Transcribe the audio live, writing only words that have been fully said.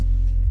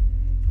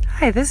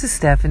Hi, this is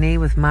Stephanie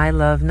with My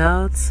Love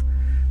Notes,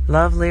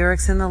 Love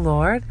Lyrics in the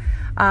Lord.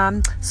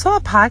 Saw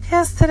a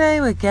podcast today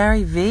with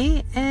Gary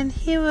Vee, and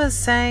he was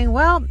saying,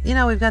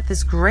 we've got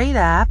this great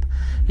app.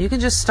 You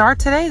can just start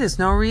today. There's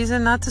no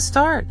reason not to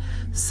start.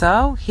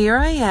 So here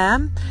I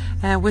am,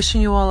 and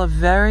wishing you all a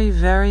very,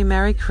 very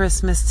Merry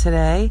Christmas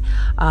today.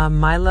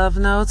 My love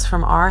notes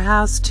from our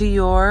house to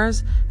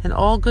yours, and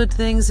all good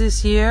things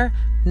this year.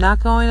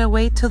 Not going to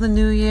wait till the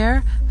new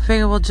year.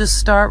 Figure we'll just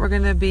start. We're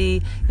going to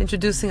be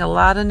introducing a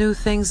lot of new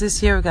things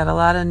this year. We've got a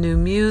lot of new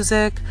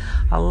music,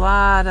 a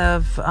lot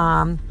of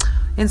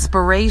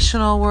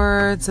inspirational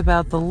words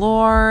about the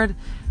Lord,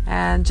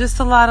 and just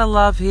a lot of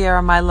love here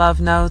on My Love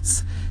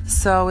Notes.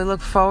 So we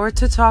look forward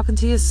to talking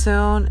to you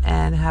soon,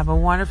 and have a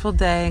wonderful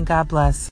day, and God bless.